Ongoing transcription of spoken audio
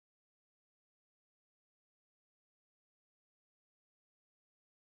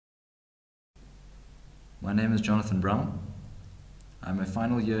My name is Jonathan Brown. I'm a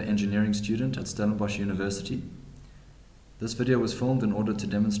final year engineering student at Stellenbosch University. This video was filmed in order to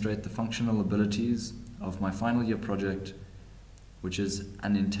demonstrate the functional abilities of my final year project, which is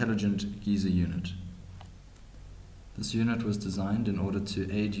an intelligent geyser unit. This unit was designed in order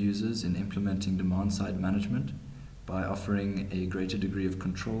to aid users in implementing demand-side management by offering a greater degree of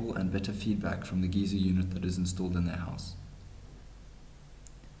control and better feedback from the geyser unit that is installed in their house.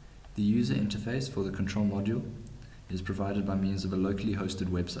 The user interface for the control module is provided by means of a locally hosted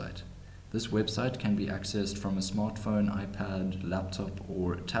website. This website can be accessed from a smartphone, iPad, laptop,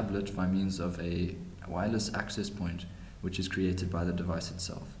 or tablet by means of a wireless access point, which is created by the device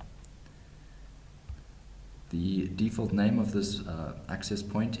itself. The default name of this access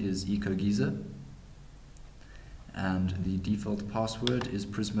point is EcoGeyser, and the default password is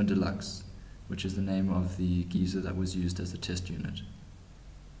Prisma Deluxe, which is the name of the geyser that was used as the test unit.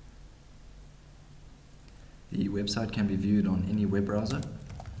 The website can be viewed on any web browser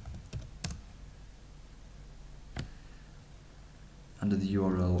under the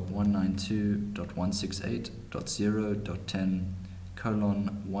URL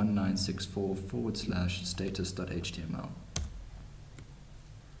 192.168.0.10:1964/status.html.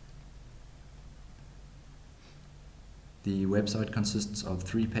 The website consists of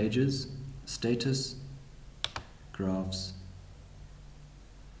 3 pages: status, graphs,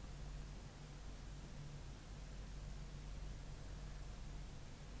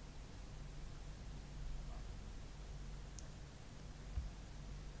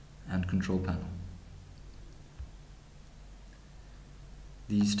 and control panel.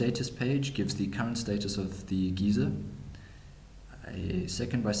 The status page gives the current status of the geyser, a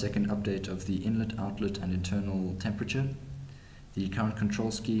second-by-second update of the inlet, outlet, and internal temperature, the current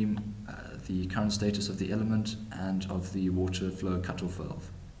control scheme, the current status of the element, and of the water flow cutoff valve.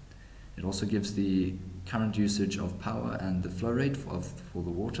 It also gives the current usage of power and the flow rate for the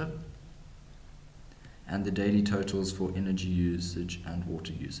water, and the daily totals for energy usage and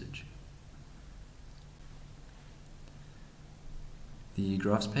water usage. The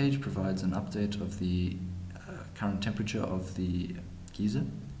graphs page provides an update of the current temperature of the geyser.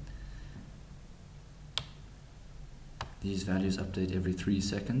 These values update every 3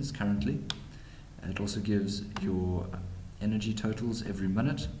 seconds currently. It also gives your energy totals every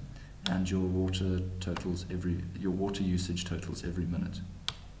minute and your water usage totals every minute.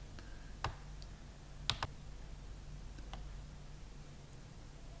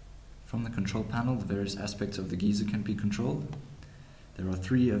 From the control panel, the various aspects of the geyser can be controlled. There are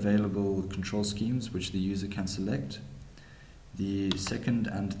 3 available control schemes which the user can select. The second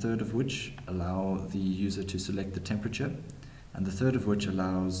and third of which allow the user to select the temperature, and the third of which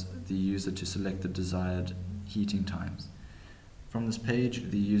allows the user to select the desired heating times. From this page,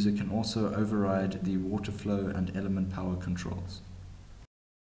 the user can also override the water flow and element power controls.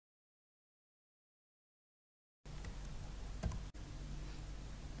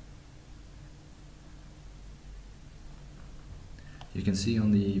 You can see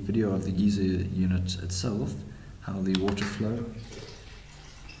on the video of the geyser unit itself how the water flow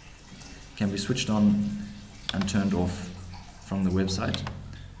can be switched on and turned off from the website,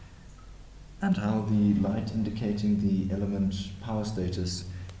 and how the light indicating the element power status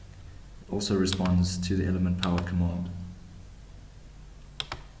also responds to the element power command.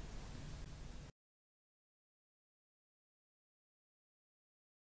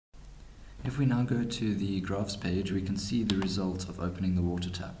 If we now go to the graphs page, we can see the results of opening the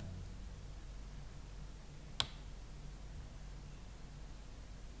water tap.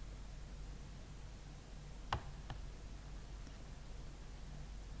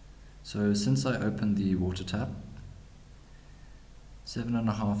 So since I opened the water tap,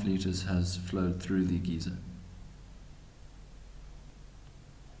 7.5 liters has flowed through the geyser.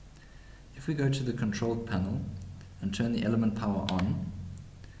 If we go to the control panel and turn the element power on,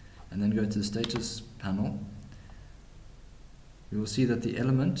 and then go to the status panel, we will see that the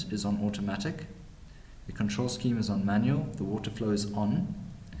element is on automatic, the control scheme is on manual, the water flow is on,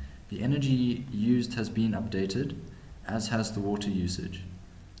 the energy used has been updated, as has the water usage.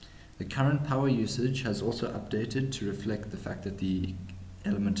 The current power usage has also updated to reflect the fact that the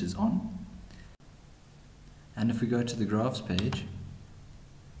element is on. And if we go to the graphs page,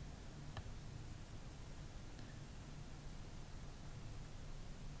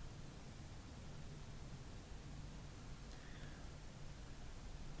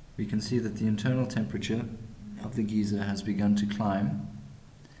 we can see that the internal temperature of the geyser has begun to climb,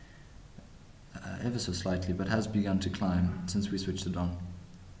 ever so slightly, but has begun to climb since we switched it on.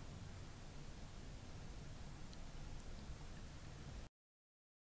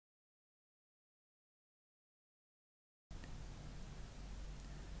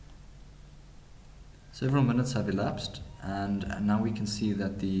 Several minutes have elapsed, and now we can see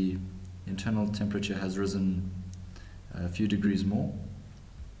that the internal temperature has risen a few degrees more.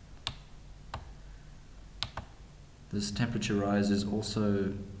 This temperature rise is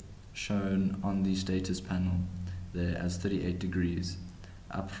also shown on the status panel there as 38 degrees,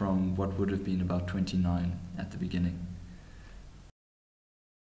 up from what would have been about 29 at the beginning.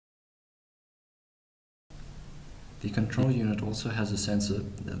 The control unit also has a sensor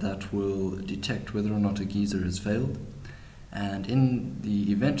that will detect whether or not a geyser has failed, and in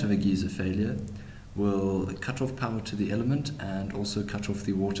the event of a geyser failure will cut off power to the element and also cut off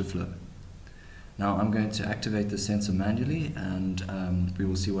the water flow. Now I'm going to activate the sensor manually, and we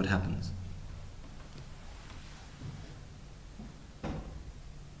will see what happens.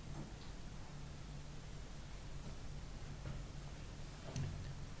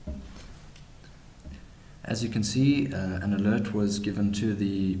 As you can see, an alert was given to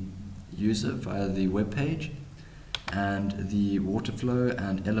the user via the web page, and the water flow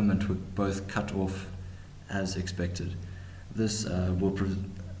and element were both cut off as expected. This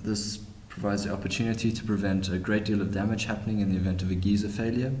provides the opportunity to prevent a great deal of damage happening in the event of a geyser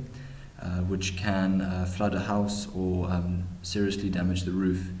failure, which can flood a house or seriously damage the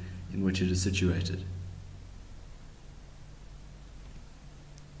roof in which it is situated.